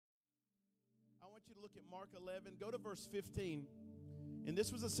want you to look at Mark 11. Go to verse 15. And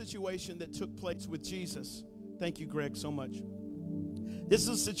this was a situation that took place with Jesus. Thank you, Greg, so much. This is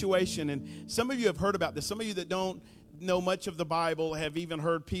a situation, and some of you have heard about this. Some of you that don't know much of the Bible have even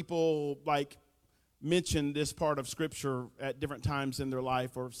heard people mention this part of Scripture at different times in their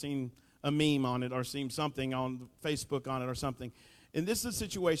life, or seen a meme on it, or seen something on Facebook on it or something. And this is a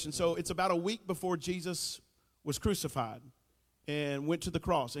situation. So it's about a week before Jesus was crucified and went to the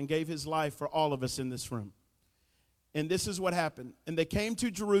cross and gave his life for all of us in this room. And this is what happened. And they came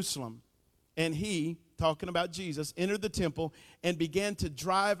to Jerusalem, and he, talking about Jesus, entered the temple and began to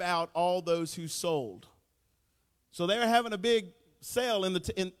drive out all those who sold. So they were having a big sale in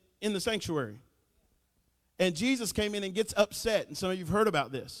the sanctuary. And Jesus came in and gets upset, and some of you have heard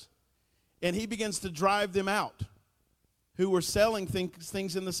about this. And he begins to drive them out who were selling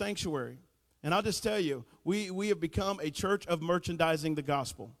things in the sanctuary. And I'll just tell you, we have become a church of merchandising the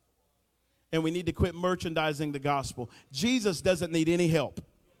gospel. And we need to quit merchandising the gospel. Jesus doesn't need any help.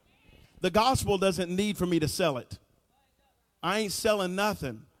 The gospel doesn't need for me to sell it. I ain't selling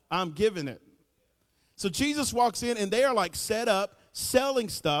nothing. I'm giving it. So Jesus walks in, and they are set up selling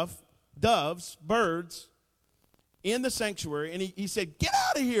stuff, doves, birds, in the sanctuary. And he said, "Get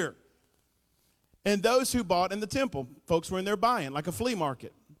out of here." And those who bought in the temple, folks were in there buying, like a flea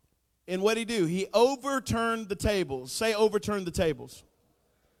market. And what did he do? He overturned the tables. Say, overturned the tables.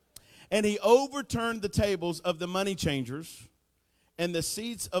 And he overturned the tables of the money changers and the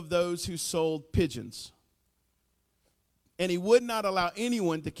seats of those who sold pigeons. And he would not allow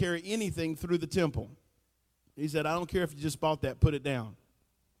anyone to carry anything through the temple. He said, "I don't care if you just bought that, put it down."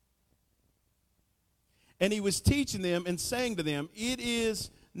 And he was teaching them and saying to them, it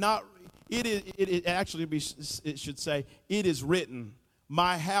should say, "It is written,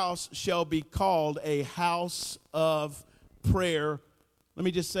 my house shall be called a house of prayer." Let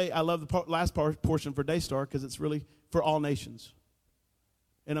me just say, I love the last portion for Daystar because it's really for all nations.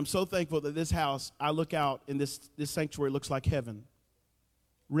 And I'm so thankful that this house, I look out and this sanctuary looks like heaven.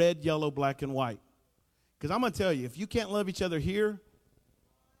 Red, yellow, black, and white. Because I'm going to tell you, if you can't love each other here,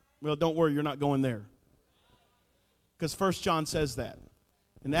 well, don't worry, you're not going there. Because 1 John says that.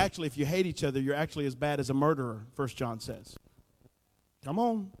 And actually, if you hate each other, you're actually as bad as a murderer, 1 John says. Come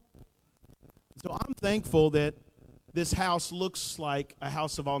on. So I'm thankful that this house looks like a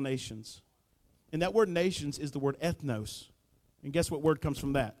house of all nations. And that word nations is the word ethnos. And guess what word comes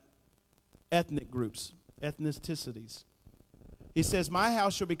from that? Ethnic groups, ethnicities. He says, "My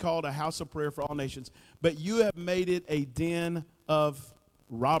house shall be called a house of prayer for all nations, but you have made it a den of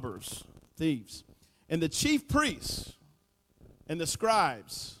robbers," thieves. And the chief priests and the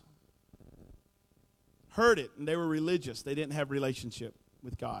scribes heard it, and they were religious. They didn't have relationship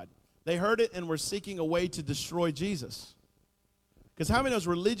with God. They heard it and were seeking a way to destroy Jesus. Because how many of those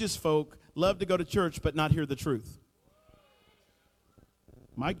religious folk love to go to church but not hear the truth?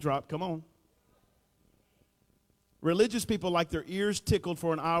 Mic drop, come on. Religious people like their ears tickled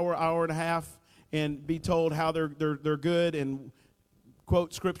for an hour, hour and a half, and be told how they're good and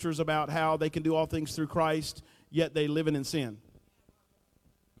quote scriptures about how they can do all things through Christ, yet they living in sin.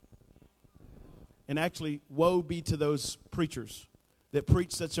 And actually, woe be to those preachers that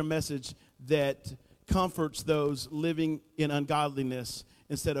preach such a message that comforts those living in ungodliness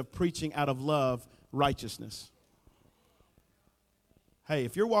instead of preaching out of love righteousness. Hey,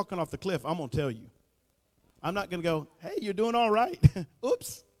 if you're walking off the cliff, I'm going to tell you. I'm not going to go, "Hey, you're doing all right."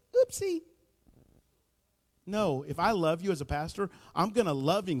 Oops, oopsie. No, if I love you as a pastor, I'm going to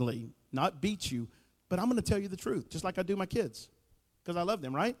lovingly, not beat you, but I'm going to tell you the truth, just like I do my kids, because I love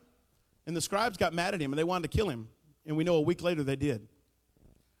them, right? And the scribes got mad at him, and they wanted to kill him. And we know a week later they did.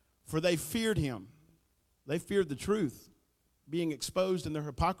 For they feared him. They feared the truth being exposed in their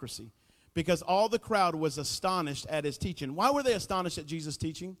hypocrisy, because all the crowd was astonished at his teaching. Why were they astonished at Jesus'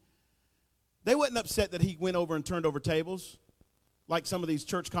 teaching? They wasn't upset that he went over and turned over tables. Like some of these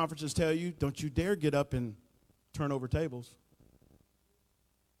church conferences tell you, don't you dare get up and turn over tables,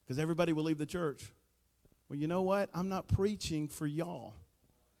 because everybody will leave the church. Well, you know what? I'm not preaching for y'all.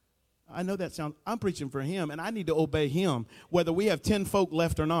 I know that sounds, I'm preaching for him, and I need to obey him, whether we have 10 folk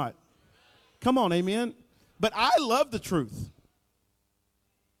left or not. Come on, amen? But I love the truth.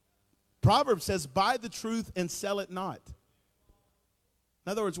 Proverbs says, "Buy the truth and sell it not."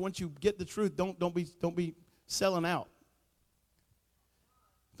 In other words, once you get the truth, don't be selling out.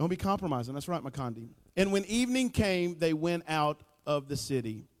 Don't be compromising. That's right, Makandi. And when evening came, they went out of the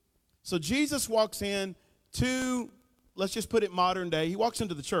city. So Jesus walks in to, let's just put it modern day, he walks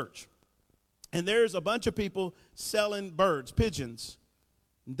into the church. And there's a bunch of people selling birds, pigeons,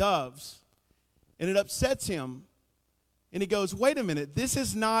 and doves. And it upsets him. And he goes, "Wait a minute, this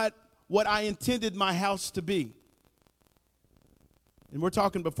is not what I intended my house to be. And we're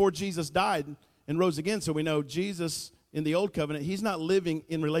talking before Jesus died and rose again, so we know Jesus in the Old Covenant, he's not living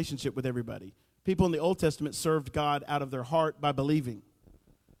in relationship with everybody. People in the Old Testament served God out of their heart by believing.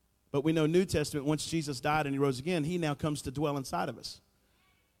 But we know New Testament, once Jesus died and he rose again, he now comes to dwell inside of us.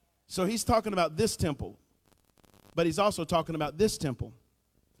 So he's talking about this temple, but he's also talking about this temple.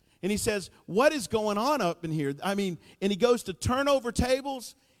 And he says, what is going on up in here? I mean, and he goes to turn over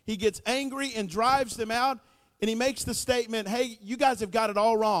tables. He gets angry and drives them out. And he makes the statement, hey, you guys have got it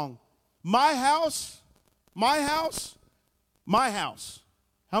all wrong. My house, my house, my house,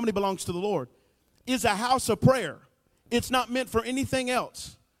 how many belongs to the Lord, is a house of prayer. It's not meant for anything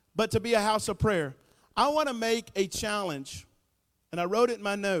else but to be a house of prayer. I want to make a challenge, and I wrote it in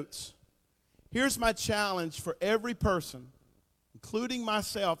my notes. Here's my challenge for every person, including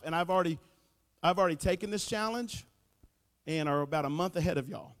myself, and I've already taken this challenge and are about a month ahead of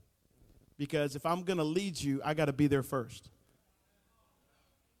y'all. Because if I'm going to lead you, I got to be there first.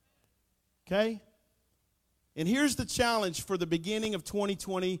 Okay? And here's the challenge for the beginning of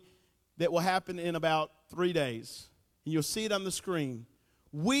 2020 that will happen in about 3 days. And you'll see it on the screen.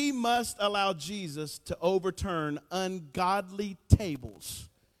 We must allow Jesus to overturn ungodly tables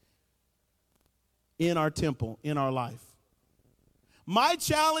in our temple, in our life. My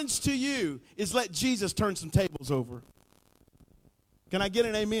challenge to you is let Jesus turn some tables over. Can I get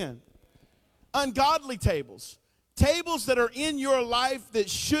an amen? Ungodly tables. Tables that are in your life that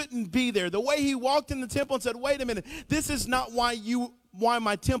shouldn't be there. The way he walked in the temple and said, wait a minute, this is not why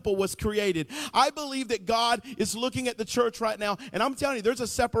my temple was created. I believe that God is looking at the church right now, and I'm telling you, there's a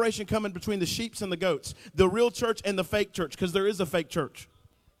separation coming between the sheep and the goats, the real church and the fake church, because there is a fake church.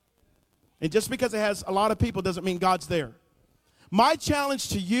 And just because it has a lot of people doesn't mean God's there. My challenge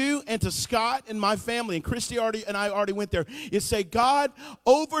to you and to Scott and my family, and Christy and I already went there, is say, God,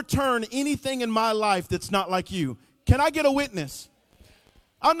 overturn anything in my life that's not like you. Can I get a witness?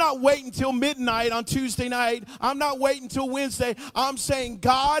 I'm not waiting till midnight on Tuesday night. I'm not waiting till Wednesday. I'm saying,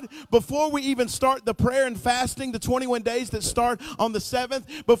 God, before we even start the prayer and fasting, the 21 days that start on the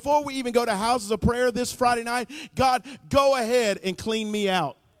 7th, before we even go to houses of prayer this Friday night, God, go ahead and clean me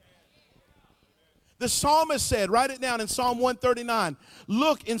out. The psalmist said, write it down in Psalm 139,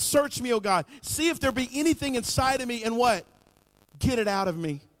 look and search me, O God. See if there be anything inside of me and what? Get it out of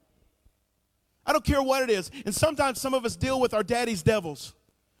me. I don't care what it is. And sometimes some of us deal with our daddy's devils.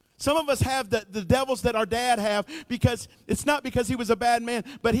 Some of us have the devils that our dad have because it's not because he was a bad man,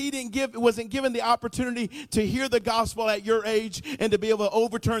 but he wasn't given the opportunity to hear the gospel at your age and to be able to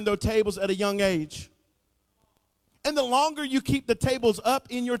overturn those tables at a young age. And the longer you keep the tables up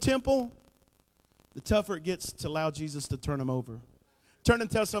in your temple, the tougher it gets to allow Jesus to turn them over. Turn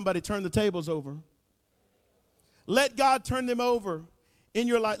and tell somebody, turn the tables over. Let God turn them over in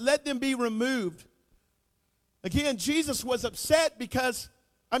your life. Let them be removed. Again, Jesus was upset because,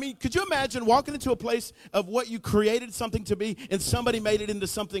 could you imagine walking into a place of what you created something to be and somebody made it into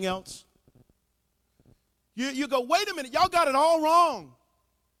something else? You go, wait a minute, y'all got it all wrong.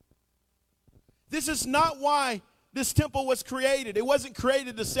 This is not why this temple was created. It wasn't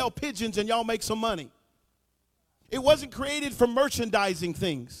created to sell pigeons and y'all make some money. It wasn't created for merchandising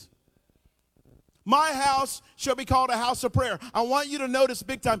things. My house shall be called a house of prayer. I want you to notice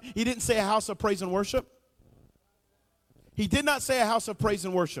big time, he didn't say a house of praise and worship. He did not say a house of praise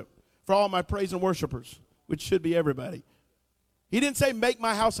and worship for all my praise and worshipers, which should be everybody. He didn't say make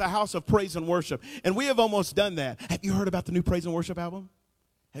my house a house of praise and worship. And we have almost done that. Have you heard about the new praise and worship album?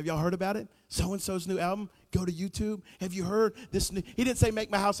 Have y'all heard about it? So-and-so's new album. Go to YouTube. Have you heard this new? He didn't say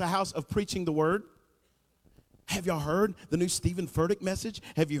make my house a house of preaching the word. Have y'all heard the new Stephen Furtick message?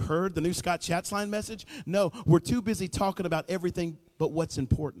 Have you heard the new Scott Chatzline message? No, we're too busy talking about everything but what's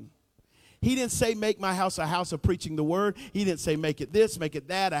important. He didn't say make my house a house of preaching the word. He didn't say make it this, make it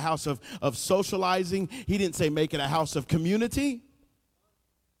that, a house of socializing. He didn't say make it a house of community.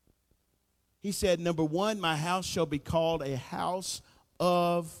 He said, number one, my house shall be called a house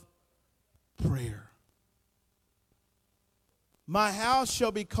of prayer. My house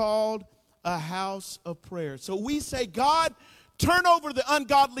shall be called a house of prayer. So we say, God, turn over the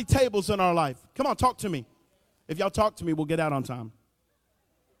ungodly tables in our life. Come on, talk to me. If y'all talk to me, we'll get out on time.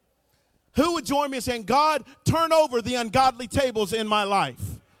 Who would join me in saying, God, turn over the ungodly tables in my life?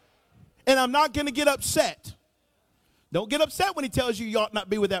 And I'm not going to get upset. Don't get upset when he tells you you ought not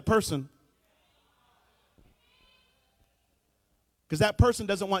be with that person. Because that person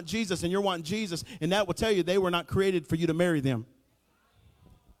doesn't want Jesus and you're wanting Jesus, and that will tell you they were not created for you to marry them.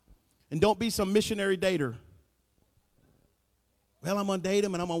 And don't be some missionary dater. Well, I'm going to date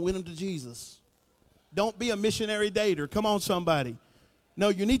him and I'm going to win him to Jesus. Don't be a missionary dater. Come on, somebody. No,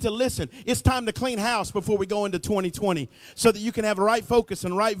 you need to listen. It's time to clean house before we go into 2020 so that you can have the right focus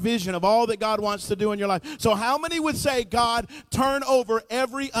and right vision of all that God wants to do in your life. So how many would say, God, turn over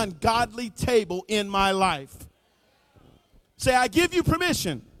every ungodly table in my life? Say, I give you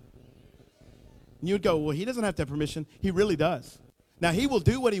permission. And you would go, well, he doesn't have to have permission. He really does. Now, he will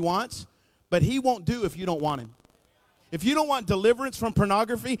do what he wants, but he won't do if you don't want him. If you don't want deliverance from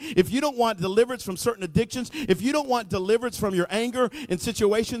pornography, if you don't want deliverance from certain addictions, if you don't want deliverance from your anger and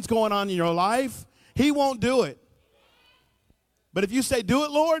situations going on in your life, he won't do it. But if you say, do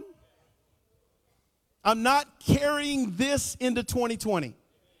it, Lord, I'm not carrying this into 2020.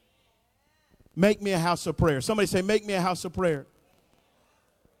 Make me a house of prayer. Somebody say, make me a house of prayer.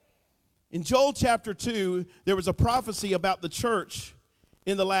 In Joel chapter 2, there was a prophecy about the church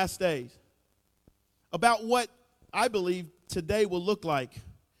in the last days, about what I believe today will look like,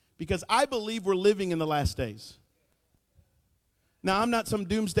 because I believe we're living in the last days. Now, I'm not some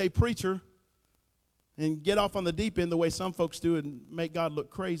doomsday preacher and get off on the deep end the way some folks do and make God look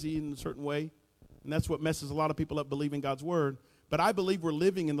crazy in a certain way, and that's what messes a lot of people up believing God's word. But I believe we're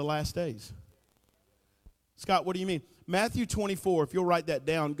living in the last days. Scott, what do you mean? Matthew 24, if you'll write that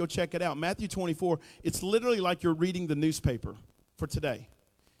down, go check it out. Matthew 24, it's literally like you're reading the newspaper for today.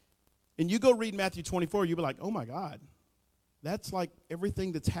 And you go read Matthew 24, you'll be like, oh my God, that's like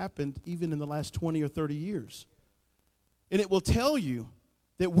everything that's happened even in the last 20 or 30 years. And it will tell you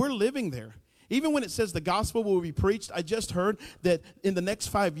that we're living there. Even when it says the gospel will be preached, I just heard that in the next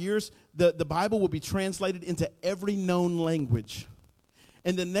 5 years, the Bible will be translated into every known language.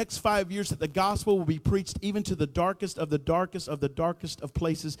 In the next 5 years, that the gospel will be preached even to the darkest of the darkest of the darkest of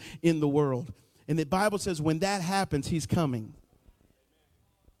places in the world. And the Bible says when that happens, he's coming.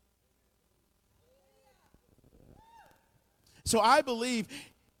 So I believe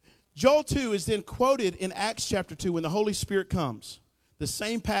Joel 2 is then quoted in Acts chapter 2 when the Holy Spirit comes. The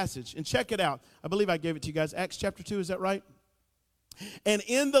same passage. And check it out. I believe I gave it to you guys. Acts chapter 2, is that right? And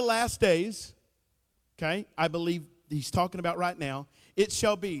in the last days, okay, I believe he's talking about right now, it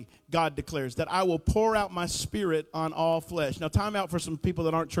shall be, God declares, that I will pour out my spirit on all flesh. Now, time out for some people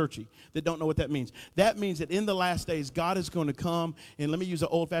that aren't churchy, that don't know what that means. That means that in the last days, God is going to come, and let me use an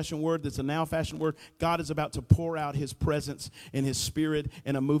old-fashioned word that's a now-fashioned word. God is about to pour out his presence and his spirit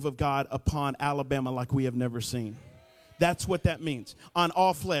and a move of God upon Alabama like we have never seen. That's what that means. On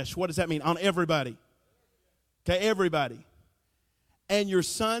all flesh. What does that mean? On everybody. Okay, everybody. And your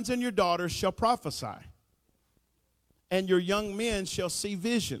sons and your daughters shall prophesy. And your young men shall see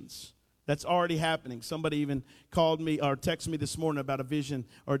visions. That's already happening. Somebody even called me or texted me this morning about a vision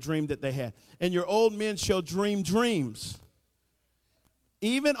or a dream that they had. And your old men shall dream dreams.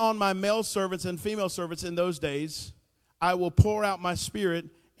 Even on my male servants and female servants in those days, I will pour out my spirit,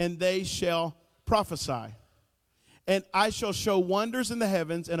 and they shall prophesy. And I shall show wonders in the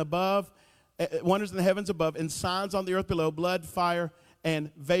heavens and above, wonders in the heavens above, and signs on the earth below, blood, fire, and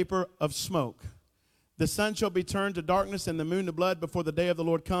vapor of smoke. The sun shall be turned to darkness and the moon to blood before the day of the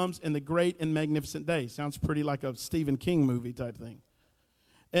Lord comes, in the great and magnificent day. Sounds pretty like a Stephen King movie type thing.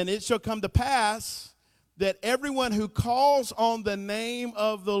 And it shall come to pass that everyone who calls on the name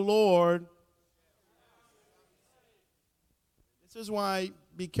of the Lord. This is why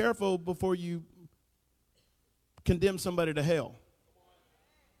be careful before you condemn somebody to hell.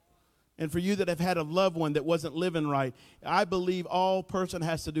 And for you that have had a loved one that wasn't living right, I believe all person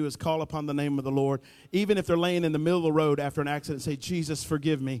has to do is call upon the name of the Lord. Even if they're laying in the middle of the road after an accident, say, Jesus,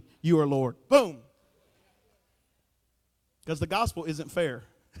 forgive me. You are Lord. Boom. Because the gospel isn't fair.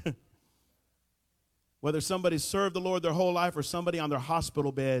 Whether somebody served the Lord their whole life or somebody on their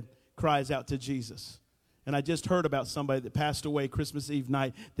hospital bed cries out to Jesus. And I just heard about somebody that passed away Christmas Eve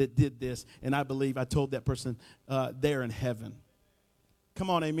night that did this. And I believe I told that person they're in heaven.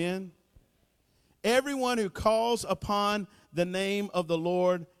 Come on, amen. Everyone who calls upon the name of the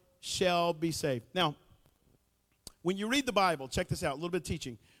Lord shall be saved. Now, when you read the Bible, check this out, a little bit of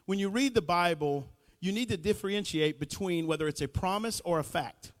teaching. When you read the Bible, you need to differentiate between whether it's a promise or a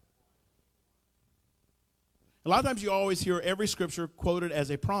fact. A lot of times you always hear every scripture quoted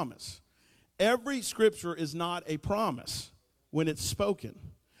as a promise. Every scripture is not a promise when it's spoken.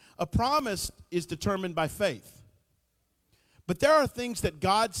 A promise is determined by faith. But there are things that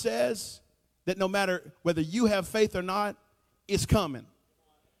God says that no matter whether you have faith or not, it's coming.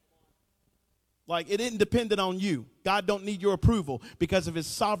 Like it isn't dependent on you. God don't need your approval because of his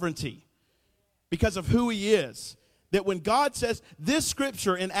sovereignty, because of who he is. That when God says this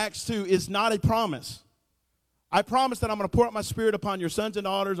scripture in Acts 2 is not a promise. I promise that I'm going to pour out my spirit upon your sons and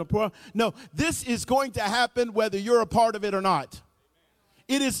daughters. No, this is going to happen whether you're a part of it or not.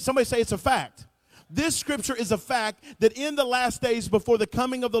 It is, somebody say it's a fact. This scripture is a fact that in the last days before the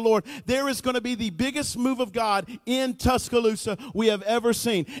coming of the Lord, there is going to be the biggest move of God in Tuscaloosa we have ever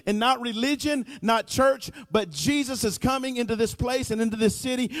seen. And not religion, not church, but Jesus is coming into this place and into this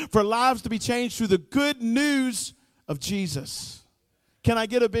city for lives to be changed through the good news of Jesus. Can I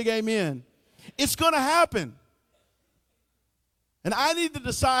get a big amen? It's going to happen. And I need to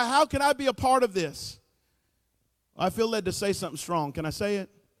decide, how can I be a part of this? I feel led to say something strong. Can I say it?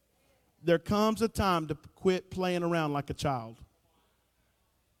 There comes a time to quit playing around like a child.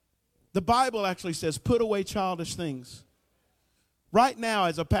 The Bible actually says, put away childish things. Right now,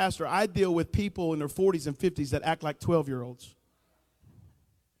 as a pastor, I deal with people in their 40s and 50s that act like 12-year-olds.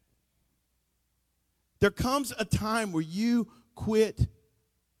 There comes a time where you quit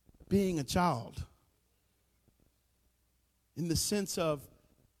being a child in the sense of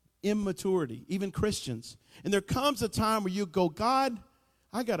immaturity, even Christians. And there comes a time where you go, God,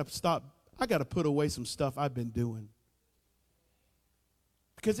 I got to stop. I got to put away some stuff I've been doing.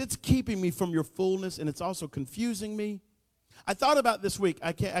 Because it's keeping me from your fullness, and it's also confusing me. I thought about this week.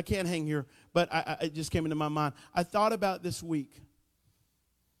 I can't hang here, but it just came into my mind. I thought about this week.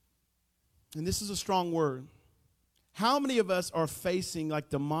 And this is a strong word. How many of us are facing like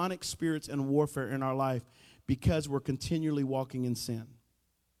demonic spirits and warfare in our life because we're continually walking in sin?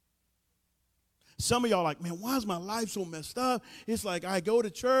 Some of y'all are like, man, why is my life so messed up? It's like I go to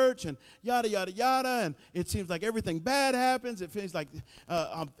church and yada, yada, yada, and it seems like everything bad happens. It feels like,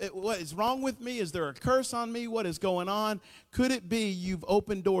 what is wrong with me? Is there a curse on me? What is going on? Could it be you've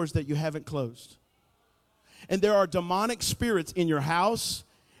opened doors that you haven't closed? And there are demonic spirits in your house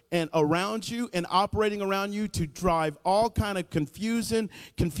and around you and operating around you to drive all kind of confusion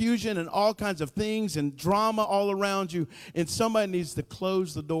and all kinds of things and drama all around you. And somebody needs to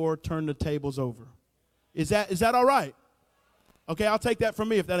close the door, turn the tables over. Is that all right? Okay, I'll take that from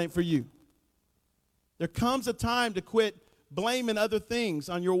me if that ain't for you. There comes a time to quit blaming other things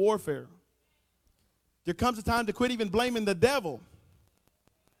on your warfare. There comes a time to quit even blaming the devil.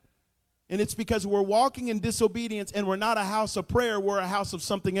 And it's because we're walking in disobedience and we're not a house of prayer, we're a house of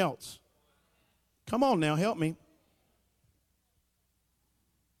something else. Come on now, help me.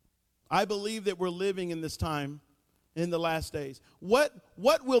 I believe that we're living in this time in the last days. What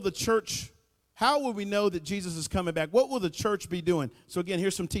will the church, how will we know that Jesus is coming back? What will the church be doing? So again,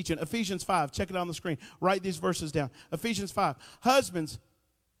 here's some teaching. Ephesians 5, check it on the screen. Write these verses down. Ephesians 5, husbands,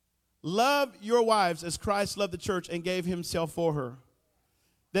 love your wives as Christ loved the church and gave himself for her,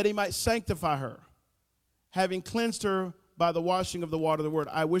 that he might sanctify her, having cleansed her by the washing of the water of the word.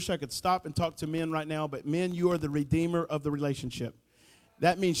 I wish I could stop and talk to men right now, but men, you are the redeemer of the relationship.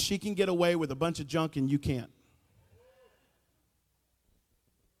 That means she can get away with a bunch of junk and you can't.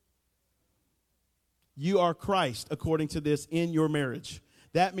 You are Christ, according to this, in your marriage.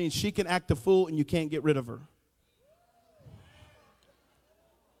 That means she can act a fool and you can't get rid of her.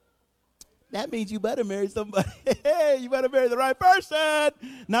 That means you better marry somebody. Hey, you better marry the right person.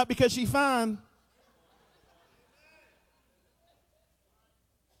 Not because she's fine.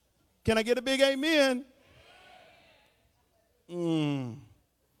 Can I get a big amen?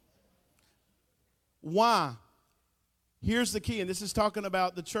 Why? Here's the key, and this is talking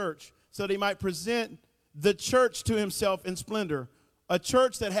about the church. So that he might present the church to himself in splendor. A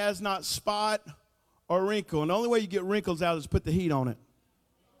church that has not spot or wrinkle. And the only way you get wrinkles out is put the heat on it.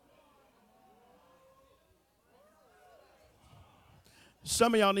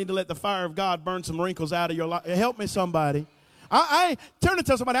 Some of y'all need to let the fire of God burn some wrinkles out of your life. Help me, somebody. I turn to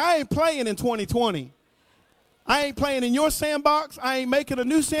tell somebody, I ain't playing in 2020. I ain't playing in your sandbox. I ain't making a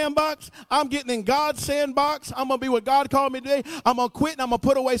new sandbox. I'm getting in God's sandbox. I'm going to be what God called me today. I'm going to quit and I'm going to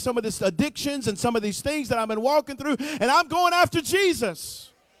put away some of these addictions and some of these things that I've been walking through. And I'm going after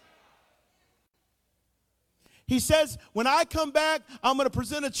Jesus. He says, when I come back, I'm going to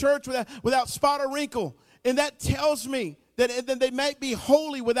present a church without spot or wrinkle. And that tells me that they might be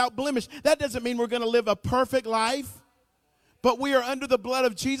holy without blemish. That doesn't mean we're going to live a perfect life. But we are under the blood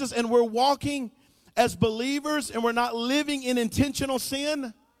of Jesus and we're walking as believers and we're not living in intentional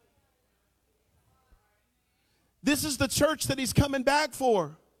sin. This is the church that he's coming back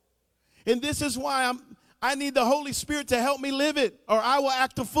for. And this is why I need the Holy Spirit to help me live it, or I will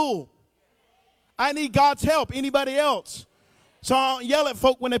act a fool. I need God's help. Anybody else? So I don't yell at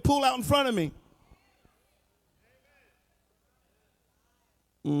folk when they pull out in front of me.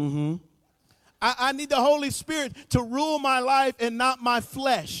 I need the Holy Spirit to rule my life and not my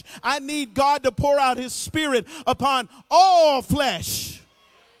flesh. I need God to pour out his Spirit upon all flesh.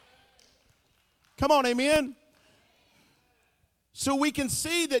 Come on, amen. So we can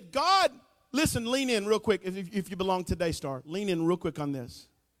see that God, listen, lean in real quick if you belong to Daystar. Lean in real quick on this.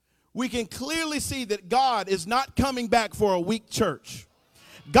 we can clearly see that God is not coming back for a weak church.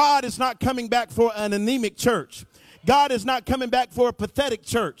 God is not coming back for an anemic church. God is not coming back for a pathetic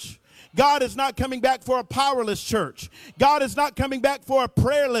church. God is not coming back for a powerless church. God is not coming back for a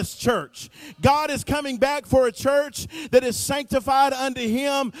prayerless church. God is coming back for a church that is sanctified unto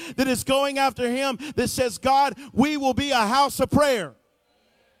him, that is going after him, that says, God, we will be a house of prayer.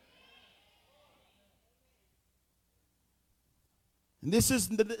 And this is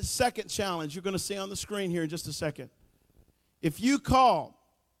the second challenge you're going to see on the screen here in just a second. If you call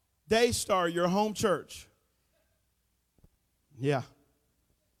Daystar your home church, yeah.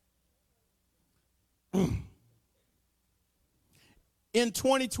 In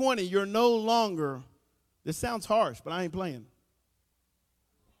 2020, you're no longer, this sounds harsh, but I ain't playing.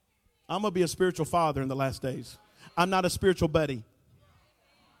 I'm going to be a spiritual father in the last days. I'm not a spiritual buddy.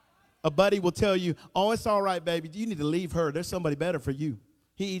 A buddy will tell you, oh, it's all right, baby. You need to leave her. There's somebody better for you.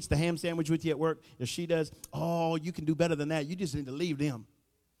 He eats the ham sandwich with you at work. If she does, oh, you can do better than that. You just need to leave them.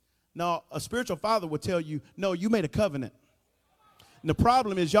 No, a spiritual father will tell you, no, you made a covenant. And the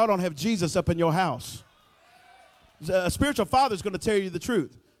problem is y'all don't have Jesus up in your house. A spiritual father is going to tell you the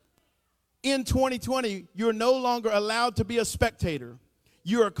truth. In 2020, you're no longer allowed to be a spectator.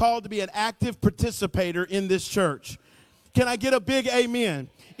 You are called to be an active participator in this church. Can I get a big amen?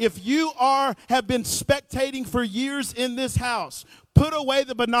 If you have been spectating for years in this house, put away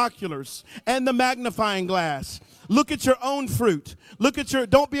the binoculars and the magnifying glass. Look at your own fruit.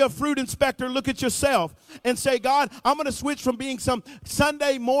 Don't be a fruit inspector. Look at yourself and say, God, I'm going to switch from being some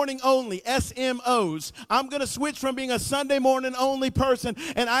Sunday morning only, SMOs. I'm going to switch from being a Sunday morning only person,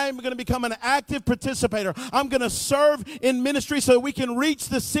 and I am going to become an active participator. I'm going to serve in ministry so that we can reach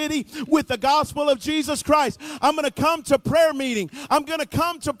the city with the gospel of Jesus Christ. I'm going to come to prayer meeting. I'm going to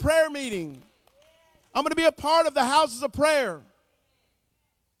be a part of the houses of prayer.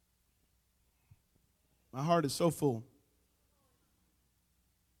 My heart is so full.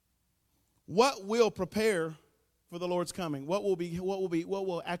 What will prepare for the Lord's coming? What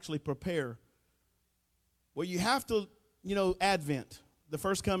will actually prepare? Well, you have to, Advent, the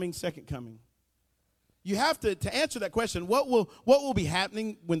first coming, second coming. You have to answer that question, what will be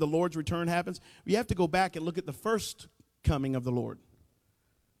happening when the Lord's return happens? You have to go back and look at the first coming of the Lord.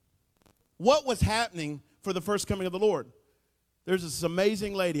 What was happening for the first coming of the Lord? There's this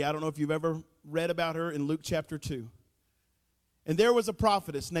amazing lady. I don't know if you've ever read about her in Luke chapter 2. And there was a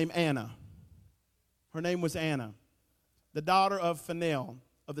prophetess named Anna. Her name was Anna, the daughter of Phanuel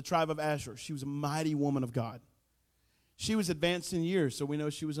of the tribe of Asher. She was a mighty woman of God. She was advanced in years, so we know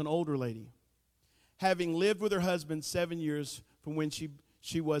she was an older lady, having lived with her husband 7 years from when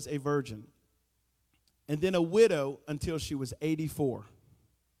she was a virgin, and then a widow until she was 84.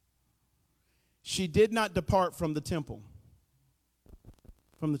 She did not depart from the temple,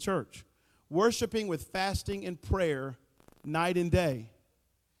 from the church, worshiping with fasting and prayer night and day.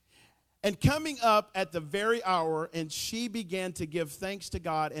 And coming up at the very hour, and she began to give thanks to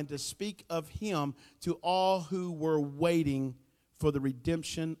God and to speak of him to all who were waiting for the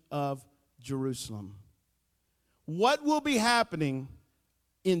redemption of Jerusalem. What will be happening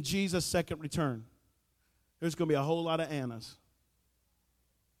in Jesus' second return? There's going to be a whole lot of Annas.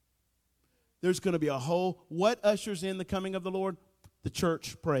 There's going to be what ushers in the coming of the Lord? The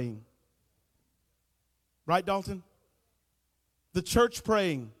church praying. Right, Dalton? The church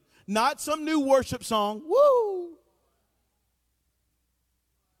praying. Not some new worship song. Woo!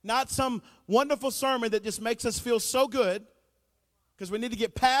 Not some wonderful sermon that just makes us feel so good, because we need to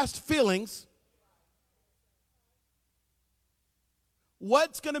get past feelings.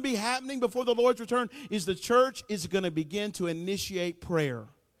 What's going to be happening before the Lord's return is the church is going to begin to initiate prayer.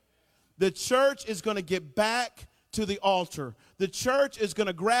 The church is going to get back to the altar. The church is going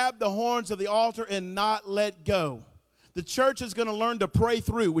to grab the horns of the altar and not let go. The church is going to learn to pray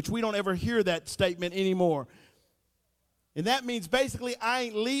through, which we don't ever hear that statement anymore. And that means basically I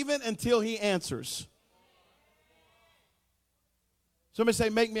ain't leaving until he answers. Somebody say,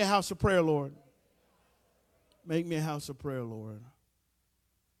 make me a house of prayer, Lord. Make me a house of prayer, Lord.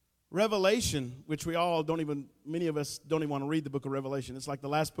 Revelation, which many of us don't even want to read the book of Revelation. It's like the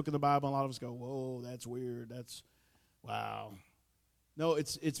last book of the Bible, and a lot of us go, whoa, that's weird. That's, wow. No,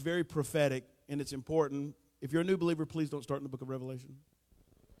 it's very prophetic, and it's important. If you're a new believer, please don't start in the book of Revelation.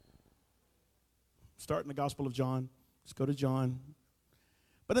 Start in the Gospel of John. Just go to John.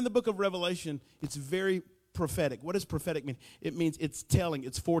 But in the book of Revelation, it's very prophetic. What does prophetic mean? It means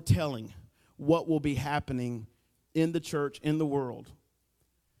it's foretelling what will be happening in the church, in the world.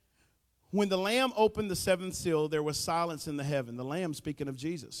 When the Lamb opened the seventh seal, there was silence in the heaven. The Lamb, speaking of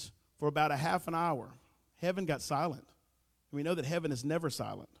Jesus, for about a half an hour. Heaven got silent. We know that heaven is never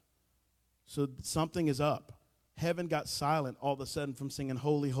silent. So something is up. Heaven got silent all of a sudden from singing,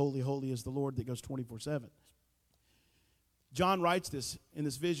 holy, holy, holy is the Lord, that goes 24/7. John writes this in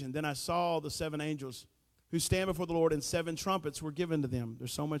this vision. Then I saw the 7 angels who stand before the Lord, and 7 trumpets were given to them.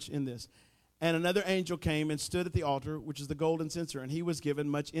 There's so much in this. And another angel came and stood at the altar, which is the golden censer, and he was given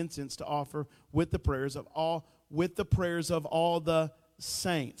much incense to offer with the prayers of all the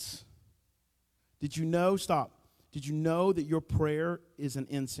saints. Did you know? Stop. Did you know that your prayer is an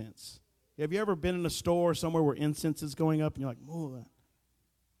incense? Have you ever been in a store somewhere where incense is going up and you're like, oh,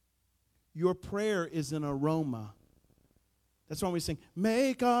 your prayer is an aroma. That's why we sing,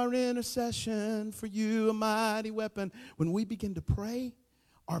 make our intercession for you a mighty weapon. When we begin to pray,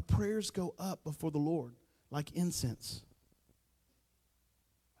 our prayers go up before the Lord like incense.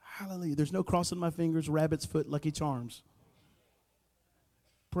 Hallelujah. There's no crossing my fingers, rabbit's foot, Lucky Charms.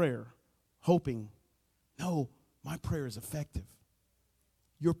 Prayer, hoping. No, my prayer is effective.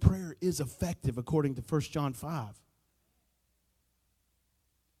 Your prayer is effective according to 1 John 5.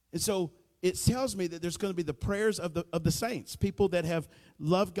 And so it tells me that there's going to be the prayers of the saints, people that have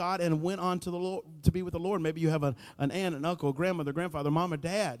loved God and went on to the Lord, to be with the Lord. Maybe you have an aunt, an uncle, a grandmother, grandfather, mom, or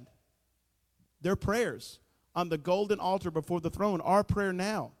dad. Their prayers on the golden altar before the throne, our prayer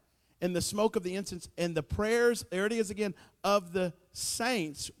now, and the smoke of the incense and the prayers, there it is again, of the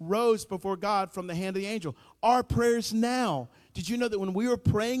saints rose before God from the hand of the angel. Our prayers now. Did you know that when we were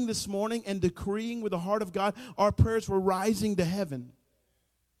praying this morning and decreeing with the heart of God, our prayers were rising to heaven?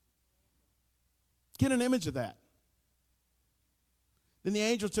 Get an image of that. Then the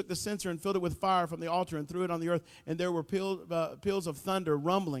angel took the censer and filled it with fire from the altar and threw it on the earth, and there were peals of thunder,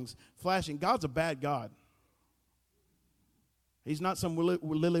 rumblings, flashing. God's a bad God. He's not some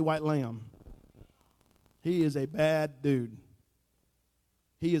lily white lamb. He is a bad dude.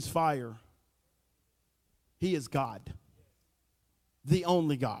 He is fire. He is God. The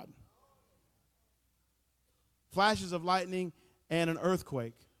only God. Flashes of lightning and an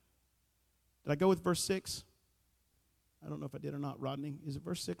earthquake. Did I go with verse 6? I don't know if I did or not, Rodney. Is it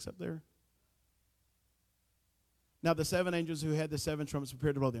verse 6 up there? Now the 7 angels who had the 7 trumpets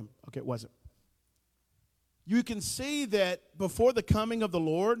prepared to blow them. Okay, it wasn't. You can see that before the coming of the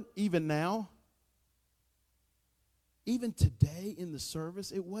Lord, even now, even today in the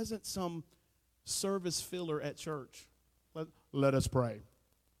service, it wasn't some service filler at church. Let us pray.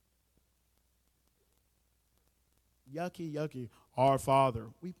 Yucky, yucky. Our Father.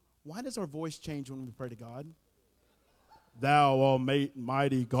 Why does our voice change when we pray to God? Thou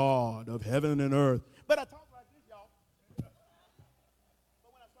almighty God of heaven and earth. But I talk like this, y'all. But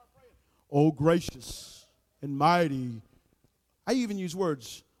when I start praying, oh gracious and mighty. I even use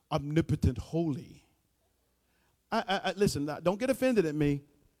words, omnipotent, holy. Listen, don't get offended at me.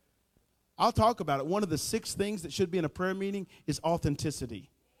 I'll talk about it. One of the 6 things that should be in a prayer meeting is authenticity.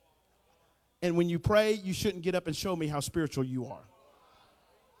 And when you pray, you shouldn't get up and show me how spiritual you are.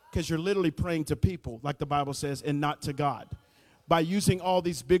 Because you're literally praying to people, like the Bible says, and not to God. By using all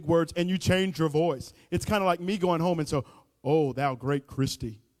these big words, and you change your voice. It's kind of like me going home and so, oh, thou great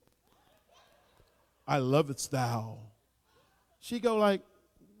Christy. I love it's thou. She go like,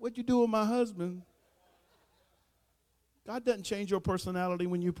 what'd you do with my husband? God doesn't change your personality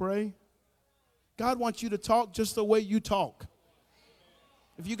when you pray. God wants you to talk just the way you talk.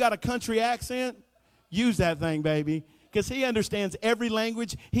 If you got a country accent, use that thing, baby. Because he understands every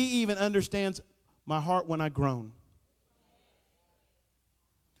language. He even understands my heart when I groan.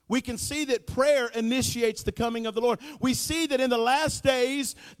 We can see that prayer initiates the coming of the Lord. We see that in the last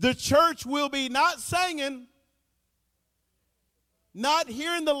days, the church will be not singing, not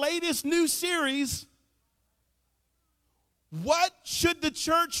hearing the latest new series. What should the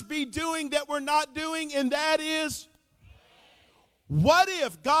church be doing that we're not doing? And that is, what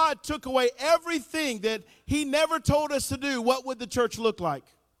if God took away everything that he never told us to do? What would the church look like?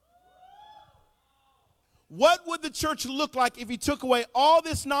 What would the church look like if he took away all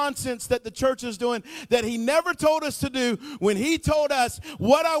this nonsense that the church is doing that he never told us to do when he told us,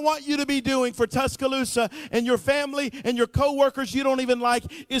 what I want you to be doing for Tuscaloosa and your family and your co-workers you don't even like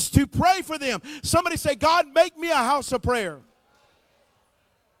is to pray for them. Somebody say, God, make me a house of prayer.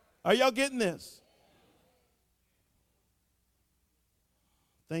 Are y'all getting this?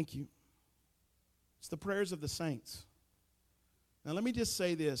 Thank you. It's the prayers of the saints. Now, let me just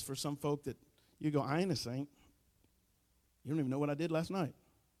say this for some folk that you go, I ain't a saint. You don't even know what I did last night.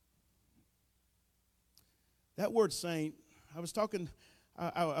 That word saint, I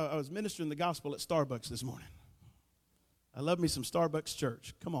was ministering the gospel at Starbucks this morning. I love me some Starbucks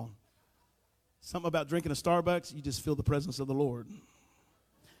church. Come on. Something about drinking a Starbucks, you just feel the presence of the Lord.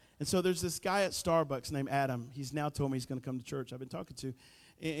 And so there's this guy at Starbucks named Adam. He's now told me he's going to come to church. I've been talking to.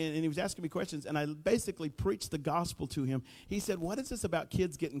 and he was asking me questions, and I basically preached the gospel to him. He said, what is this about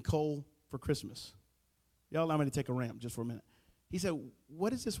kids getting coal for Christmas? Y'all allow me to take a ramp just for a minute. He said,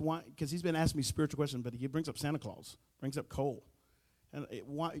 what is this? Because he's been asking me spiritual questions, but he brings up Santa Claus, brings up coal. And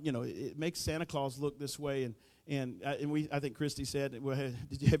it makes Santa Claus look this way. I think Christy said, well,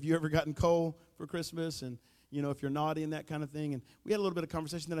 have you ever gotten coal for Christmas? And, if you're naughty and that kind of thing. And we had a little bit of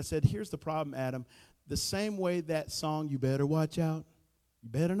conversation. Then I said, here's the problem, Adam. The same way that song, you better watch out. You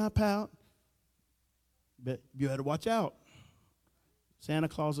better not pout. But you better watch out. Santa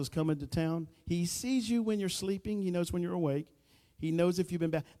Claus is coming to town. He sees you when you're sleeping. He knows when you're awake. He knows if you've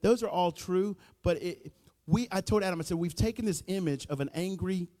been bad. Those are all true, but I told Adam, I said, we've taken this image of an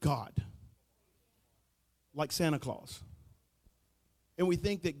angry God, like Santa Claus. And we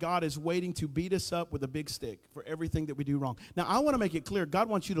think that God is waiting to beat us up with a big stick for everything that we do wrong. Now, I want to make it clear, God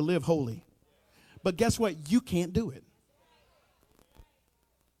wants you to live holy. But guess what? You can't do it.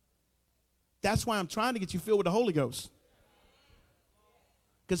 That's why I'm trying to get you filled with the Holy Ghost.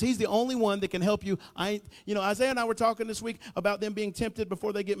 Because he's the only one that can help you. Isaiah and I were talking this week about them being tempted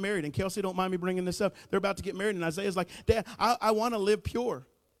before they get married. And Kelsey, don't mind me bringing this up. They're about to get married. And Isaiah's like, Dad, I want to live pure.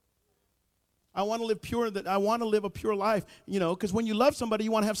 I want to live pure. I want to live a pure life. Because when you love somebody,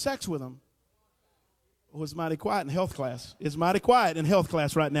 you want to have sex with them. Oh, it's mighty quiet in health class. It's mighty quiet in health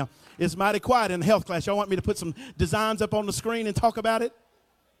class right now. It's mighty quiet in health class. Y'all want me to put some designs up on the screen and talk about it?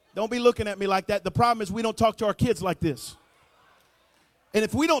 Don't be looking at me like that. The problem is we don't talk to our kids like this. And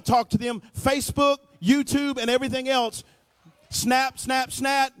if we don't talk to them, Facebook, YouTube, and everything else, snap,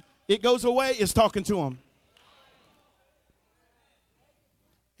 it goes away, it's talking to them.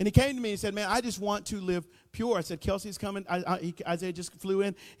 And he came to me and said, man, I just want to live pure. I said, Kelsey's coming. Isaiah just flew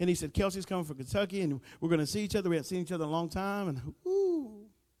in, and he said, Kelsey's coming from Kentucky, and we're going to see each other. We haven't seen each other in a long time. And ooh.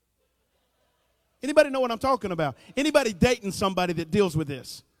 Anybody know what I'm talking about? Anybody dating somebody that deals with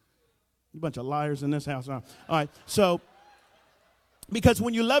this? You bunch of liars in this house. All right, so... because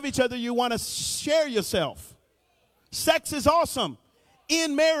when you love each other, you want to share yourself. Sex is awesome.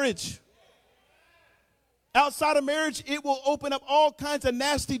 In marriage. Outside of marriage, it will open up all kinds of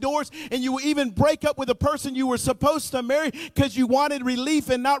nasty doors, and you will even break up with a person you were supposed to marry because you wanted relief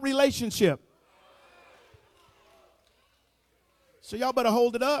and not relationship. So y'all better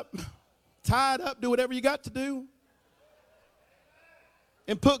hold it up. Tie it up. Do whatever you got to do.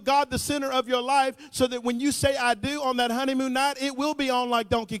 And put God the center of your life so that when you say I do on that honeymoon night, it will be on like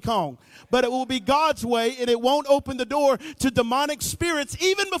Donkey Kong. But it will be God's way, and it won't open the door to demonic spirits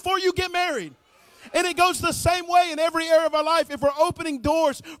even before you get married. And it goes the same way in every area of our life. If we're opening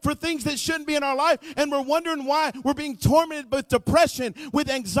doors for things that shouldn't be in our life, and we're wondering why we're being tormented with depression, with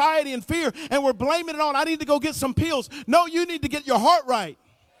anxiety and fear, and we're blaming it on, I need to go get some pills. No, you need to get your heart right.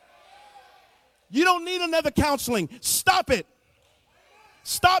 You don't need another counseling. Stop it.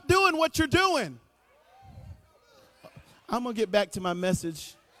 Stop doing what you're doing. I'm going to get back to my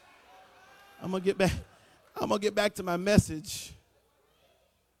message. I'm going to get back to my message.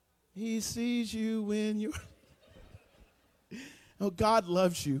 He sees you when you're... Oh, God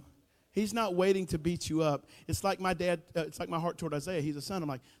loves you. He's not waiting to beat you up. It's like my dad, it's like my heart toward Isaiah. He's a son. I'm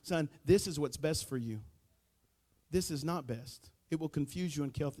like, son, this is what's best for you. This is not best. It will confuse you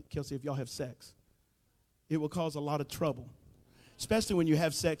and Kelsey if y'all have sex. It will cause a lot of trouble. Especially when you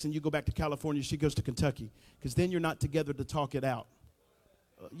have sex and you go back to California, she goes to Kentucky. Because then you're not together to talk it out.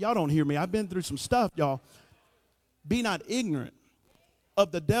 Y'all don't hear me. I've been through some stuff, y'all. Be not ignorant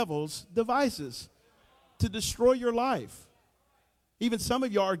of the devil's devices to destroy your life. Even some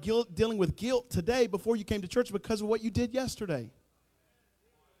of y'all are dealing with guilt today before you came to church because of what you did yesterday.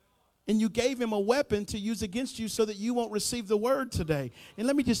 And you gave him a weapon to use against you so that you won't receive the word today. And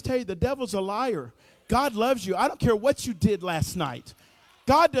let me just tell you, the devil's a liar. God loves you. I don't care what you did last night.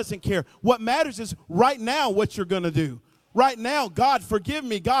 God doesn't care. What matters is right now what you're going to do. Right now, God, forgive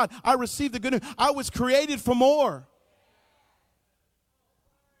me. God, I received the good news. I was created for more.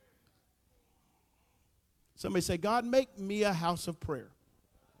 Somebody say, God, make me a house of prayer.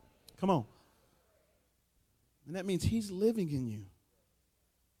 Come on. And that means he's living in you.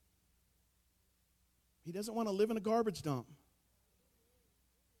 He doesn't want to live in a garbage dump.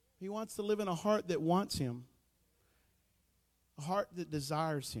 He wants to live in a heart that wants him. A heart that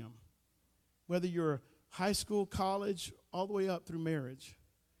desires him. Whether you're high school, college, all the way up through marriage.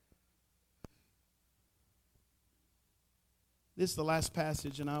 This is the last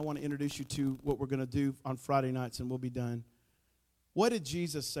passage, and I want to introduce you to what we're going to do on Friday nights, and we'll be done. What did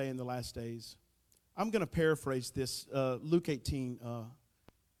Jesus say in the last days? I'm going to paraphrase this, Luke 18,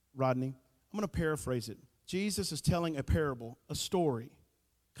 Rodney. I'm going to paraphrase it. Jesus is telling a parable, a story,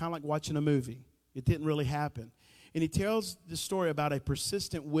 kind of like watching a movie. It didn't really happen. And he tells the story about a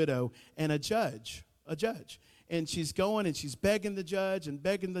persistent widow and a judge. And she's going and she's begging the judge.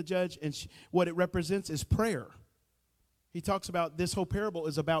 And what it represents is prayer. He talks about this whole parable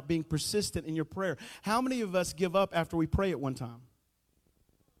is about being persistent in your prayer. How many of us give up after we pray at one time?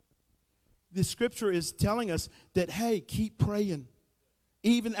 The scripture is telling us that, hey, keep praying.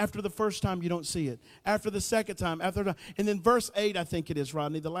 Even after the first time you don't see it. After the second time. And then verse 8, I think it is,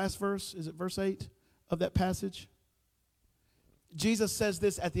 Rodney. The last verse, is it verse 8 of that passage? Jesus says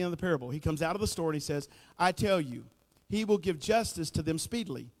this at the end of the parable. He comes out of the store and he says, I tell you, he will give justice to them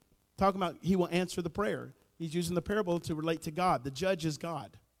speedily. Talking about he will answer the prayer. He's using the parable to relate to God. The judge is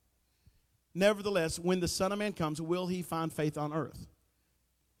God. Nevertheless, when the Son of Man comes, will he find faith on earth?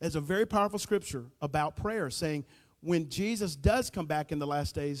 There's a very powerful scripture about prayer saying, when Jesus does come back in the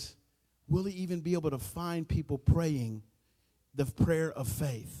last days, will he even be able to find people praying the prayer of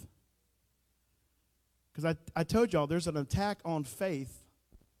faith? Because I told y'all there's an attack on faith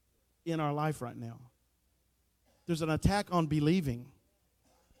in our life right now. There's an attack on believing.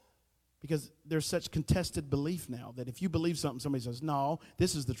 Because there's such contested belief now that if you believe something, somebody says, no,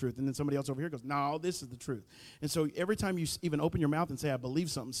 this is the truth. And then somebody else over here goes, no, this is the truth. And so every time you even open your mouth and say, I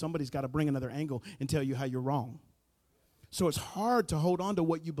believe something, somebody's got to bring another angle and tell you how you're wrong. So it's hard to hold on to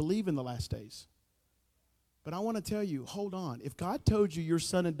what you believe in the last days. But I want to tell you, hold on. If God told you your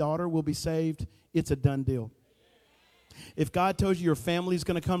son and daughter will be saved, it's a done deal. If God told you your family's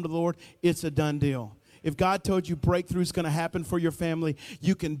going to come to the Lord, it's a done deal. If God told you breakthrough is going to happen for your family,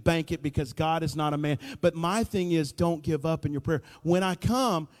 you can bank it because God is not a man. But my thing is, don't give up in your prayer. When I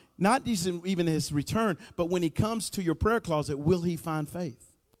come, not even his return, but when he comes to your prayer closet, will he find faith?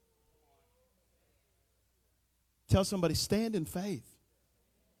 Tell somebody, stand in faith.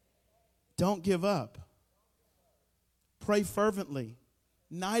 Don't give up. Pray fervently,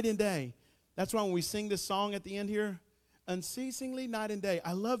 night and day. That's why when we sing this song at the end here, unceasingly, night and day.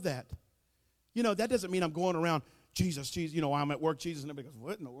 I love that. You know, that doesn't mean I'm going around, Jesus, you know, I'm at work, Jesus, and everybody goes,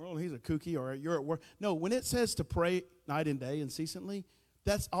 what in the world? He's a kooky, or you're at work. No, when it says to pray night and day unceasingly,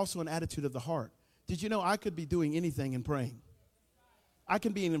 that's also an attitude of the heart. Did you know I could be doing anything and praying? I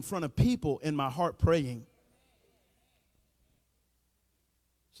can be in front of people in my heart praying.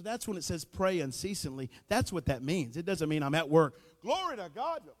 So that's when it says pray unceasingly. That's what that means. It doesn't mean I'm at work. Glory to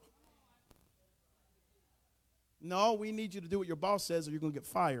God. No, we need you to do what your boss says or you're going to get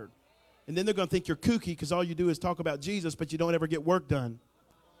fired. And then they're going to think you're kooky because all you do is talk about Jesus, but you don't ever get work done.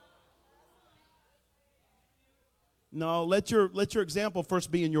 No, let your example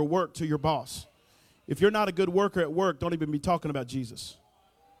first be in your work to your boss. If you're not a good worker at work, don't even be talking about Jesus.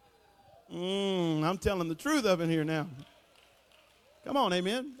 I'm telling the truth up in here now. Come on,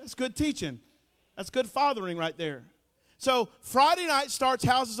 amen. That's good teaching. That's good fathering right there. So Friday night starts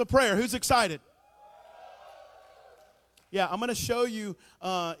Houses of Prayer. Who's excited? Yeah, I'm going to show you,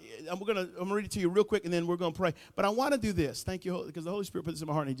 I'm going to read it to you real quick, and then we're going to pray. But I want to do this. Thank you, because the Holy Spirit put this in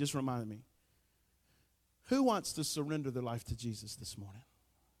my heart, and he just reminded me. Who wants to surrender their life to Jesus this morning?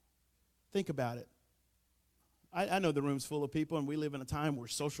 Think about it. I know the room's full of people, and we live in a time where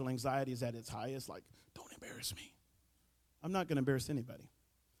social anxiety is at its highest. Like, don't embarrass me. I'm not going to embarrass anybody.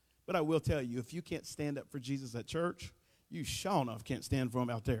 But I will tell you, if you can't stand up for Jesus at church, you sure enough can't stand for him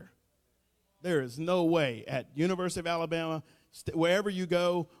out there. There is no way at University of Alabama, wherever you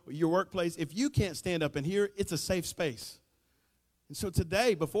go, your workplace, if you can't stand up in here, it's a safe space. And so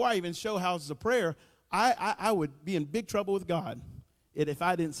today, before I even show Houses of Prayer, I would be in big trouble with God if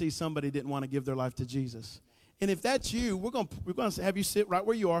I didn't see somebody didn't want to give their life to Jesus. And if that's you, we're going to have you sit right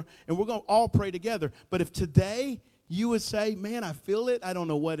where you are, and we're going to all pray together. But if today you would say, man, I feel it. I don't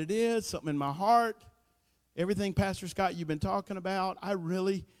know what it is, something in my heart. Everything, Pastor Scott, you've been talking about, I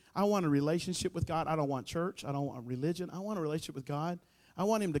want a relationship with God. I don't want church. I don't want religion. I want a relationship with God. I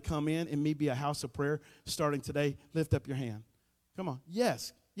want him to come in and me be a house of prayer starting today. Lift up your hand. Come on.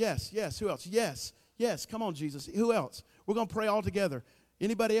 Yes, yes, yes. Who else? Yes, yes. Come on, Jesus. Who else? We're going to pray all together.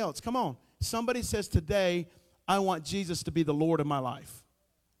 Anybody else? Come on. Somebody says today, I want Jesus to be the Lord of my life.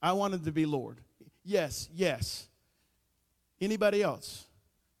 I want him to be Lord. Yes, yes. Anybody else?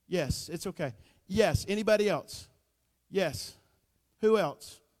 Yes, it's okay. Yes, anybody else? Yes. Who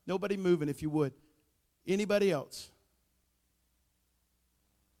else? Nobody moving if you would. Anybody else?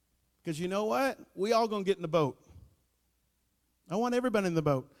 Because you know what? We all going to get in the boat. I want everybody in the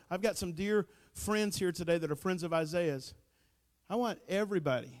boat. I've got some dear friends here today that are friends of Isaiah's. I want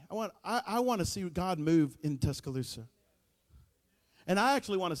everybody. I want to see God move in Tuscaloosa. And I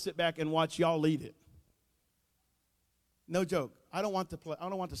actually want to sit back and watch y'all lead it. No joke. I don't want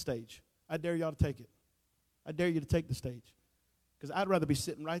the stage. I dare y'all to take it. I dare you to take the stage. Because I'd rather be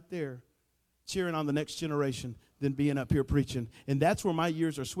sitting right there cheering on the next generation than being up here preaching. And that's where my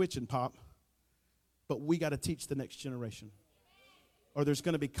years are switching, Pop. But we got to teach the next generation, or there's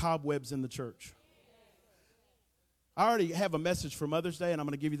going to be cobwebs in the church. I already have a message for Mother's Day, and I'm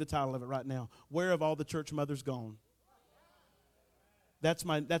going to give you the title of it right now. Where have all the church mothers gone? That's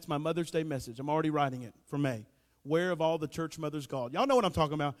my Mother's Day message. I'm already writing it for May. Where have all the church mothers gone? Y'all know what I'm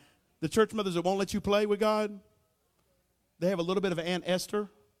talking about. The church mothers that won't let you play with God. They have a little bit of Aunt Esther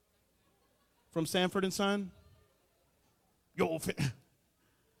from Sanford and Son.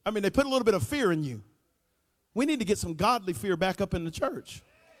 They put a little bit of fear in you. We need to get some godly fear back up in the church.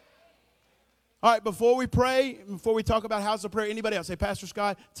 All right, before we pray, before we talk about house of prayer, anybody else? Say, Pastor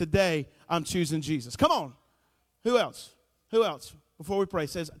Scott, today I'm choosing Jesus. Come on. Who else? Who else? Before we pray,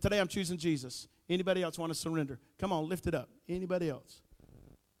 says, today I'm choosing Jesus. Anybody else want to surrender? Come on, lift it up. Anybody else?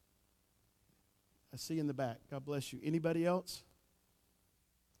 I see you in the back. God bless you. Anybody else?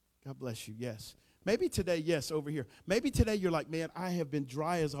 God bless you. Yes. Maybe today, yes, over here. Maybe today you're like, man, I have been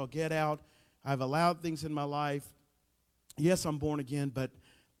dry as I'll get out. I've allowed things in my life. Yes, I'm born again, but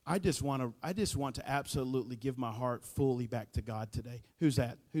I just want to absolutely give my heart fully back to God today. Who's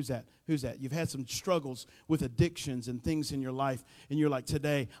that? Who's that? Who's that? You've had some struggles with addictions and things in your life, and you're like,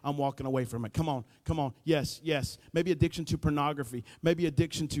 today I'm walking away from it. Come on, come on. Yes, yes. Maybe addiction to pornography, maybe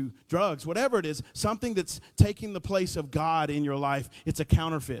addiction to drugs, whatever it is, something that's taking the place of God in your life. It's a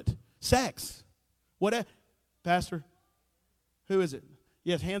counterfeit. Sex. What? Pastor? Who is it?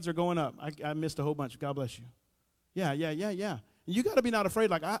 Yes, hands are going up. I missed a whole bunch. God bless you. Yeah. You got to be not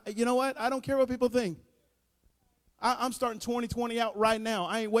afraid. Like, you know what? I don't care what people think. I'm starting 2020 out right now.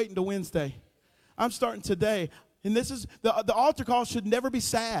 I ain't waiting to Wednesday. I'm starting today. And this is, the altar call should never be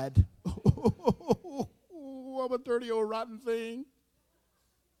sad. I'm a dirty old rotten thing.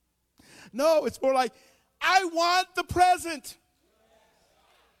 No, it's more like, I want the present.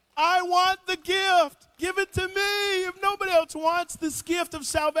 I want the gift. Give it to me. If nobody else wants this gift of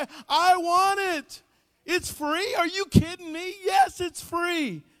salvation, I want it. It's free? Are you kidding me? Yes, it's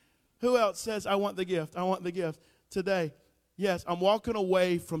free. Who else says, I want the gift? I want the gift today. Yes, I'm walking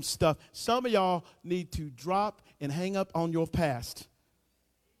away from stuff. Some of y'all need to drop and hang up on your past.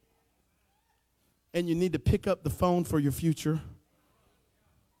 And you need to pick up the phone for your future.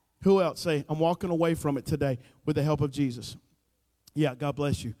 Who else say, I'm walking away from it today with the help of Jesus? Yeah, God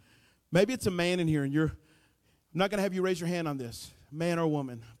bless you. Maybe it's a man in here, and I'm not going to have you raise your hand on this, man or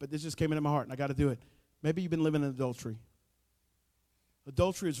woman, but this just came into my heart, and I got to do it. Maybe you've been living in adultery.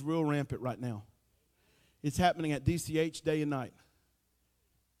 Adultery is real rampant right now. It's happening at DCH day and night.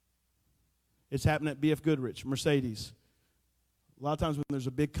 It's happening at BF Goodrich, Mercedes. A lot of times when there's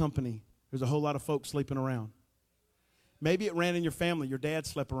a big company, there's a whole lot of folks sleeping around. Maybe it ran in your family. Your dad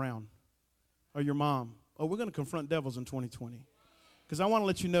slept around, or your mom. Oh, we're going to confront devils in 2020. Because I want to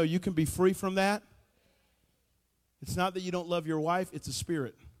let you know you can be free from that. It's not that you don't love your wife. It's a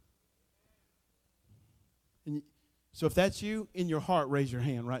spirit. And so if that's you, in your heart, raise your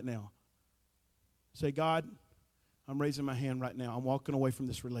hand right now. Say, God, I'm raising my hand right now. I'm walking away from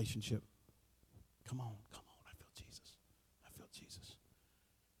this relationship. Come on. I feel Jesus.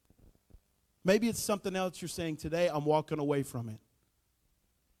 Maybe it's something else you're saying today. I'm walking away from it.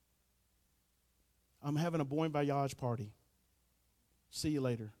 I'm having a bon voyage party. See you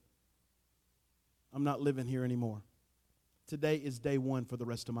later. I'm not living here anymore. Today is day one for the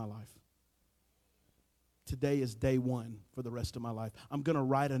rest of my life. Today is day one for the rest of my life. I'm going to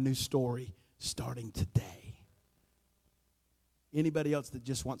write a new story starting today. Anybody else that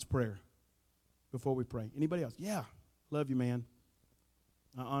just wants prayer before we pray? Anybody else? Yeah. Love you, man.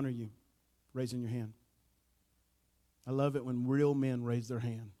 I honor you. Raising your hand. I love it when real men raise their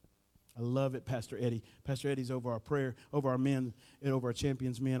hand. I love it, Pastor Eddie. Pastor Eddie's over our prayer, over our men, and over our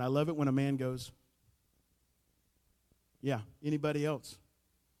champions men. I love it when a man goes. Yeah. Anybody else?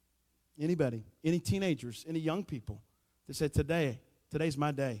 Anybody? Any teenagers? Any young people that said, today's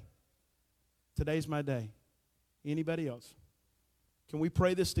my day. Today's my day. Anybody else? Can we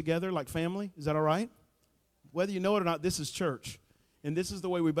pray this together like family? Is that all right? Whether you know it or not, this is church. And this is the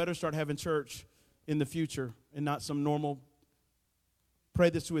way we better start having church in the future and not some normal.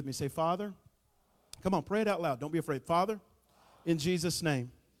 Pray this with me. Say, Father. Come on, pray it out loud. Don't be afraid. Father, in Jesus'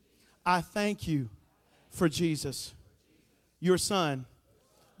 name, I thank you for Jesus, your son,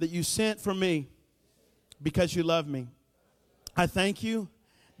 that you sent for me because you love me. I thank you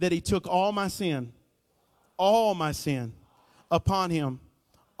that he took all my sin upon him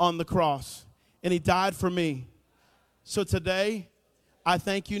on the cross, and he died for me. So today, I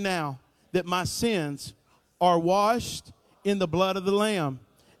thank you now that my sins are washed in the blood of the Lamb,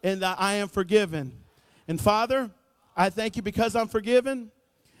 and that I am forgiven. And Father, I thank you because I'm forgiven.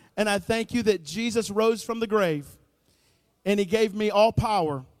 And I thank you that Jesus rose from the grave and he gave me all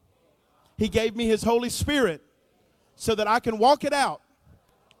power. He gave me his Holy Spirit so that I can walk it out.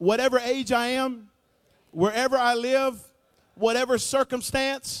 Whatever age I am, wherever I live, whatever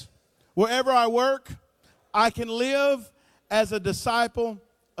circumstance, wherever I work, I can live as a disciple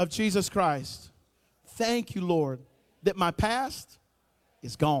of Jesus Christ. Thank you, Lord, that my past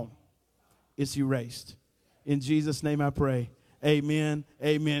is gone. It's erased. In Jesus' name I pray. Amen.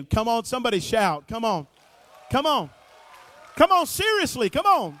 Amen. Come on, somebody shout. Come on. Come on. Come on, seriously. Come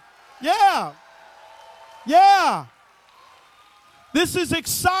on. Yeah. Yeah. This is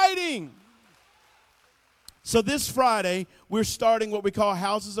exciting. So this Friday, we're starting what we call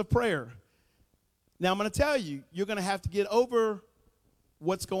Houses of Prayer. Now, I'm going to tell you, you're going to have to get over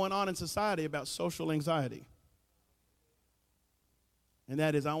what's going on in society about social anxiety. And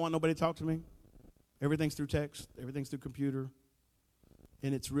that is, I don't want nobody to talk to me. Everything's through text. Everything's through computer.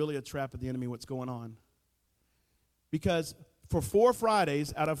 And it's really a trap of the enemy what's going on. Because for 4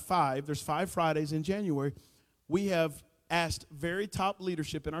 Fridays out of 5, there's 5 Fridays in January, we have asked very top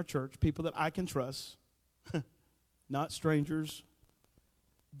leadership in our church, people that I can trust, not strangers,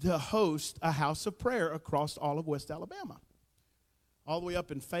 to host a house of prayer across all of West Alabama. All the way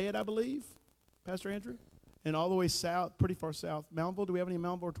up in Fayette, I believe, Pastor Andrew, and all the way south, pretty far south. Moundville, do we have any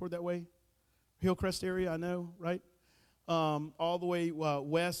Moundville toward that way? Hillcrest area, I know, right? All the way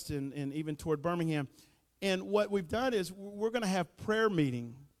west and even toward Birmingham. And what we've done is we're going to have prayer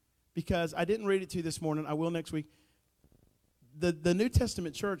meeting because I didn't read it to you this morning. I will next week. The New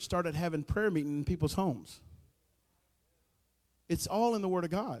Testament church started having prayer meeting in people's homes. It's all in the Word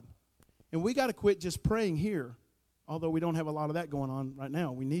of God. And we got to quit just praying here, although we don't have a lot of that going on right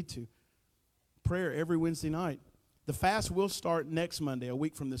now. We need to. Prayer every Wednesday night. The fast will start next Monday, a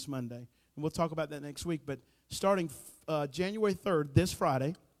week from this Monday. And we'll talk about that next week. But starting January 3rd, this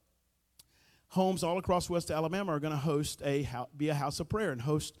Friday, homes all across West Alabama are going to host be a house of prayer. And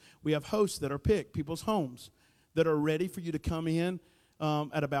we have hosts that are picked, people's homes, that are ready for you to come in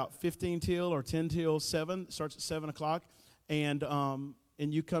at about 15 till or 10 till 7. It starts at 7 o'clock. And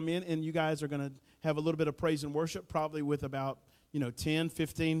you come in, and you guys are going to have a little bit of praise and worship, probably with about 10,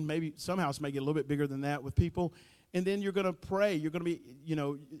 15, maybe some house may get a little bit bigger than that with people. And then you're going to pray. You're going to be,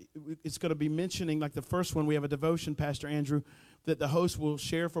 it's going to be mentioning, like the first one, we have a devotion, Pastor Andrew, that the host will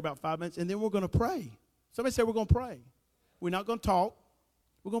share for about 5 minutes, and then we're going to pray. Somebody say we're going to pray. We're not going to talk.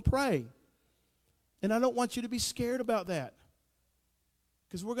 We're going to pray. And I don't want you to be scared about that,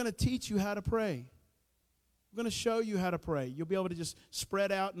 because we're going to teach you how to pray. We're going to show you how to pray. You'll be able to just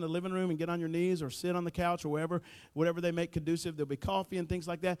spread out in the living room and get on your knees or sit on the couch or whatever they make conducive. There'll be coffee and things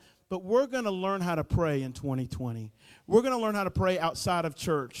like that. But we're going to learn how to pray in 2020. We're going to learn how to pray outside of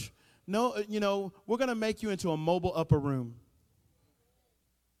church. No, we're going to make you into a mobile upper room.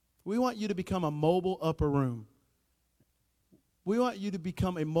 We want you to become a mobile upper room. We want you to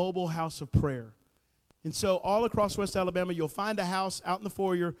become a mobile house of prayer. And so all across West Alabama, you'll find a house out in the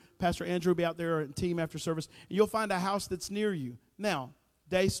foyer. Pastor Andrew will be out there and team after service. And you'll find a house that's near you. Now,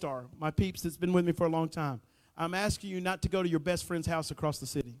 Daystar, my peeps that's been with me for a long time, I'm asking you not to go to your best friend's house across the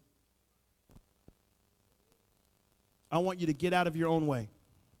city. I want you to get out of your own way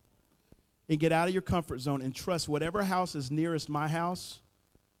and get out of your comfort zone and trust whatever house is nearest my house,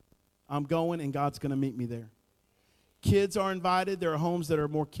 I'm going and God's going to meet me there. Kids are invited. There are homes that are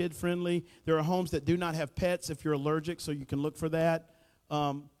more kid-friendly. There are homes that do not have pets if you're allergic, so you can look for that.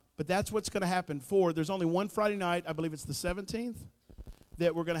 But that's what's going to happen. There's only one Friday night, I believe it's the 17th,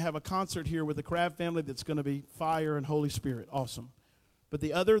 that we're going to have a concert here with the Crab family that's going to be fire and Holy Spirit. Awesome. But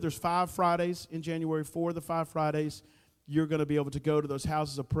there's 5 Fridays in January. 4 of the 5 Fridays, you're going to be able to go to those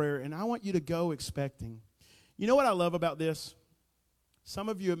houses of prayer. And I want you to go expecting. You know what I love about this? Some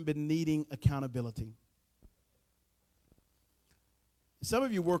of you have been needing accountability. Some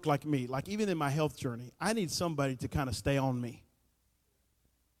of you work like me, like even in my health journey. I need somebody to kind of stay on me.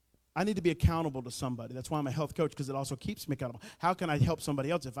 I need to be accountable to somebody. That's why I'm a health coach, because it also keeps me accountable. How can I help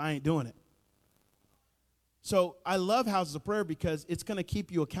somebody else if I ain't doing it? So I love houses of prayer because it's going to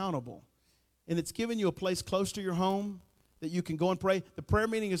keep you accountable. And it's giving you a place close to your home that you can go and pray. The prayer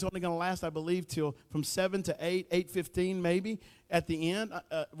meeting is only going to last, I believe, till from 7 to 8, 8:15 maybe. At the end,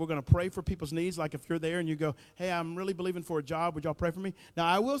 we're going to pray for people's needs. Like if you're there and you go, hey, I'm really believing for a job. Would y'all pray for me? Now,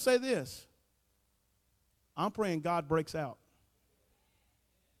 I will say this. I'm praying God breaks out.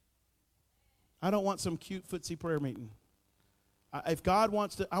 I don't want some cute footsie prayer meeting. If God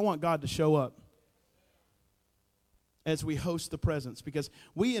wants to, I want God to show up as we host the presence, because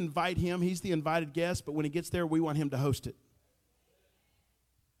we invite him. He's the invited guest, but when he gets there, we want him to host it.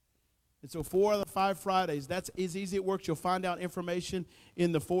 And so 4 of the 5 Fridays, that's as easy it works. You'll find out information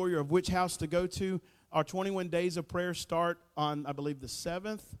in the foyer of which house to go to. Our 21 days of prayer start on, I believe, the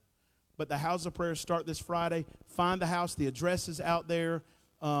 7th. But the house of prayer start this Friday. Find the house. The address is out there.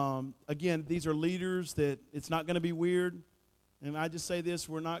 Again, these are leaders that it's not going to be weird. And I just say this,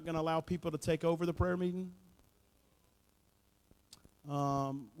 we're not going to allow people to take over the prayer meeting.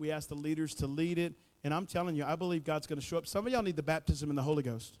 We ask the leaders to lead it. And I'm telling you, I believe God's going to show up. Some of y'all need the baptism in the Holy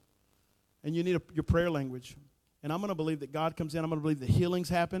Ghost. And you need your prayer language. And I'm going to believe that God comes in. I'm going to believe that healings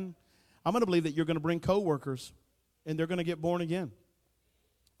happen. I'm going to believe that you're going to bring coworkers, and they're going to get born again.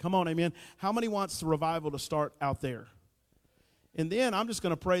 Come on, amen. How many wants the revival to start out there? And then I'm just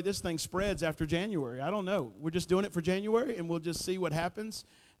going to pray this thing spreads after January. I don't know. We're just doing it for January, and we'll just see what happens.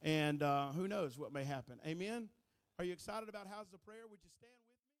 And who knows what may happen. Amen. Are you excited about houses of prayer? Would you stand?